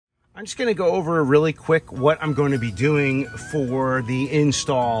I'm just going to go over really quick what I'm going to be doing for the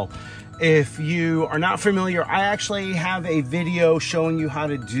install. If you are not familiar, I actually have a video showing you how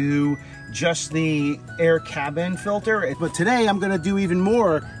to do just the air cabin filter, but today I'm going to do even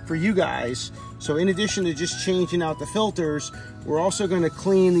more for you guys. So in addition to just changing out the filters, we're also going to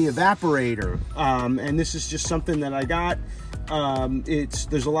clean the evaporator, and this is just something that I got.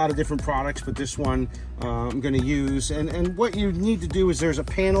 There's a lot of different products, but this one I'm going to use. And what you need to do is there's a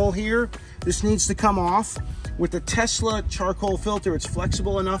panel here. This needs to come off. With the Tesla charcoal filter, it's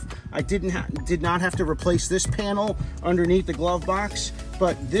flexible enough. I did not have to replace this panel underneath the glove box,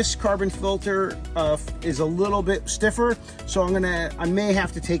 but this carbon filter is a little bit stiffer, so I may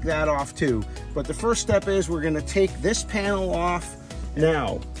have to take that off too. But the first step is we're going to take this panel off.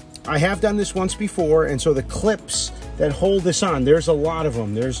 Now, I have done this once before, and so the clips that hold this on, there's a lot of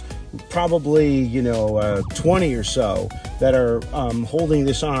them. There's probably 20 or so that are holding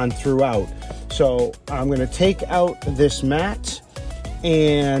this on throughout. So I'm going to take out this mat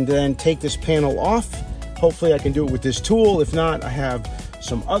and then take this panel off. Hopefully I can do it with this tool. If not, I have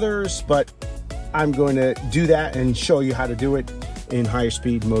some others, but I'm going to do that and show you how to do it in higher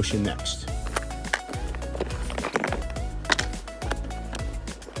speed motion next.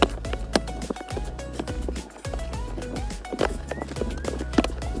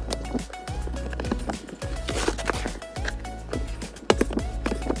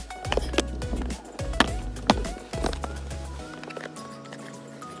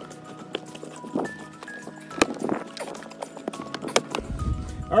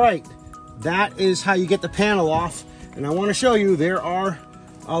 All right, that is how you get the panel off. And I want to show you, there are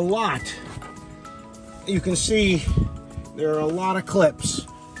a lot. You can see there are a lot of clips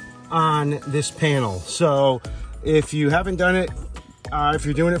on this panel. So if you haven't done it, if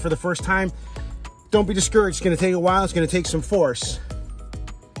you're doing it for the first time, don't be discouraged. It's going to take a while. It's going to take some force.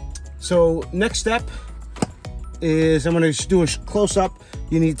 So next step is I'm going to just do a close up.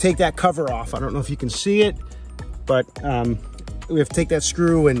 You need to take that cover off. I don't know if you can see it, but we have to take that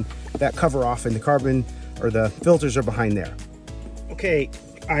screw and that cover off, and the carbon or the filters are behind there. Okay,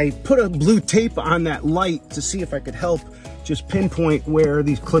 I put a blue tape on that light to see if I could help just pinpoint where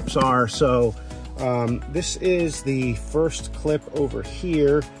these clips are. So this is the first clip over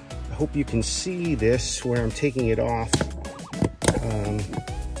here. I hope you can see this where I'm taking it off.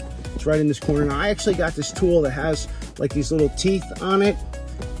 It's right in this corner. Now, I actually got this tool that has like these little teeth on it,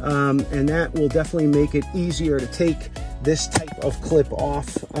 and that will definitely make it easier to take this type of clip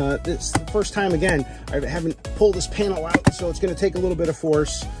off. This is the first time, again, I haven't pulled this panel out, so it's going to take a little bit of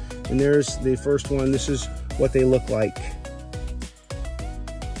force. And there's the first one. This is what they look like.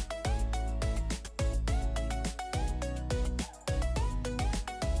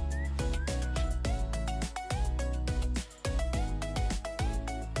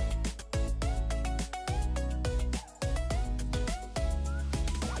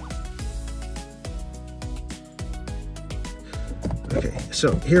 Okay,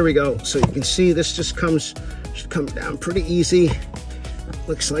 so here we go. So you can see this just should come down pretty easy.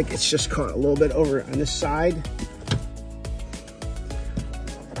 Looks like it's just caught a little bit over on this side.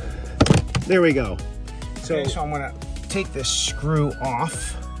 There we go. So I'm gonna take this screw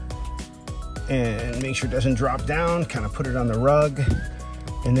off and make sure it doesn't drop down, kind of put it on the rug.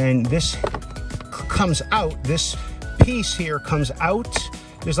 And then this comes out, this piece here comes out.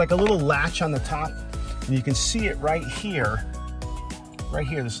 There's like a little latch on the top, and you can see it right here,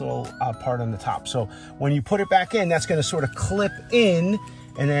 this little part on the top. So when you put it back in, that's gonna sort of clip in,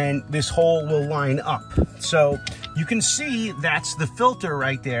 and then this hole will line up. So you can see that's the filter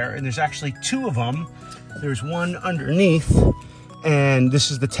right there, and there's actually two of them. There's one underneath, and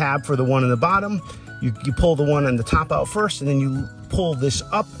this is the tab for the one on the bottom. You pull the one on the top out first, and then you pull this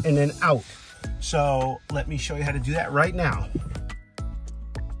up and then out. So let me show you how to do that right now.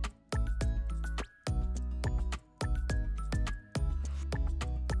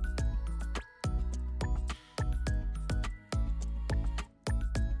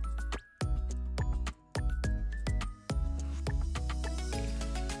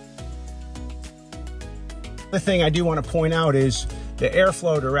 The thing I do want to point out is the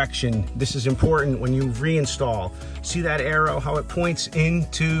airflow direction. This is important when you reinstall. See that arrow, how it points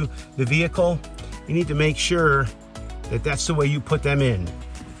into the vehicle? You need to make sure that that's the way you put them in.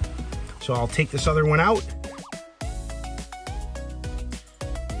 So I'll take this other one out.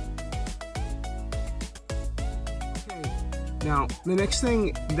 Okay. Now, the next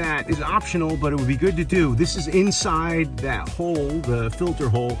thing that is optional, but it would be good to do, this is inside that hole, the filter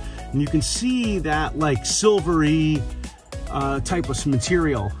hole. And you can see that like silvery type of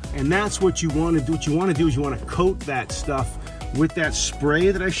material, and that's what you want to do. What you want to do is you want to coat that stuff with that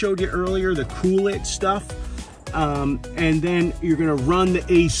spray that I showed you earlier, the Cool It stuff. And then you're gonna run the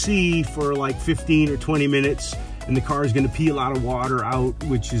AC for like 15 or 20 minutes, and the car is gonna pee a lot of water out,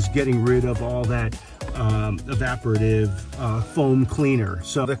 which is getting rid of all that evaporative foam cleaner.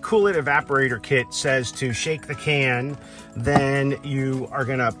 So the Cool It evaporator kit says to shake the can, then you are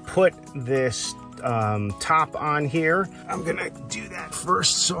gonna put this top on here. I'm gonna do that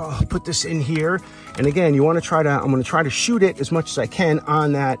first, so I'll put this in here. And again, you want to I'm gonna try to shoot it as much as I can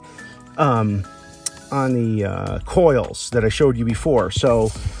on that on the coils that I showed you before.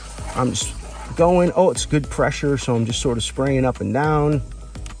 So I'm just going, oh, it's good pressure, so I'm just sort of spraying up and down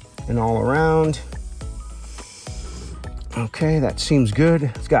and all around. Okay, that seems good.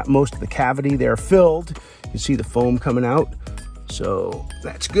 It's got most of the cavity there filled. You can see the foam coming out, so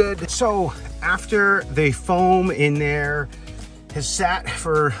that's good. So after the foam in there has sat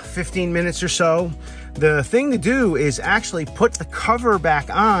for 15 minutes or so, the thing to do is actually put the cover back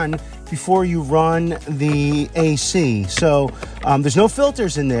on before you run the AC. So there's no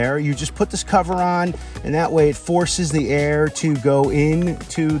filters in there. You just put this cover on, and that way it forces the air to go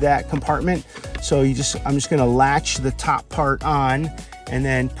into that compartment. So I'm just gonna latch the top part on and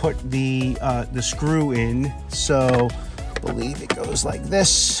then put the screw in. So I believe it goes like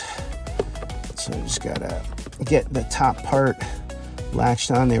this. So I just gotta get the top part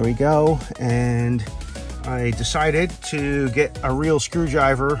latched on. There we go. And I decided to get a real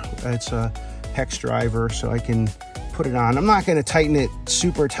screwdriver. It's a hex driver, so I can put it on. I'm not going to tighten it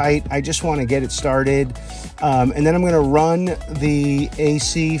super tight. I just want to get it started. And then I'm going to run the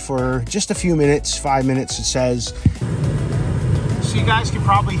AC for just a few minutes, 5 minutes it says. So you guys can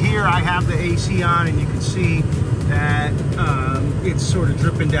probably hear I have the AC on, and you can see that it's sort of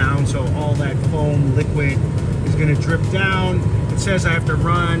dripping down. So all that foam liquid is going to drip down. It says I have to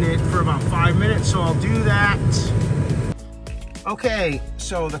run it for about 5 minutes, so I'll do that. Okay,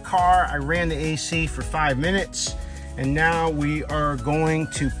 so the car, I ran the AC for 5 minutes, and now we are going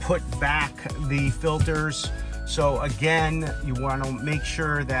to put back the filters. So again, you want to make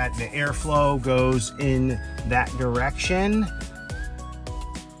sure that the airflow goes in that direction.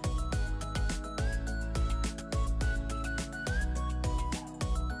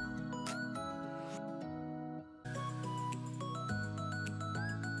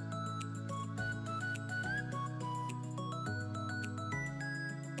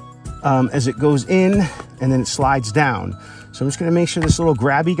 As it goes in, and then it slides down. So I'm just gonna make sure this little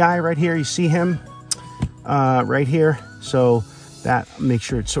grabby guy right here, you see him right here? So that, make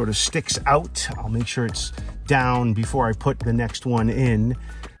sure it sort of sticks out. I'll make sure it's down before I put the next one in.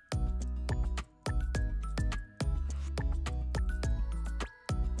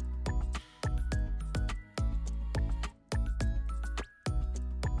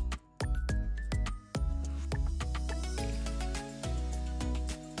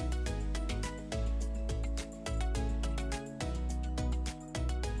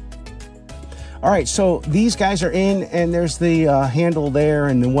 All right, so these guys are in, and there's the handle there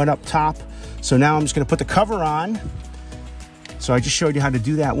and the one up top. So now I'm just gonna put the cover on. So I just showed you how to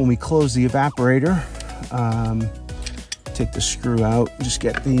do that when we close the evaporator. Take the screw out, just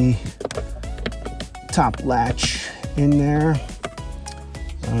get the top latch in there.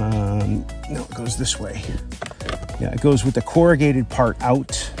 No, it goes this way. Yeah, it goes with the corrugated part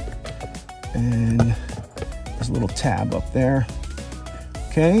out. And there's a little tab up there.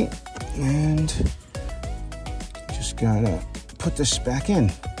 Okay. And just gotta put this back in.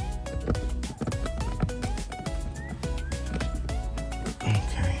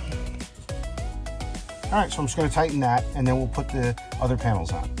 Okay. All right, so I'm just gonna tighten that, and then we'll put the other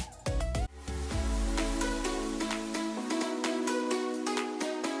panels on.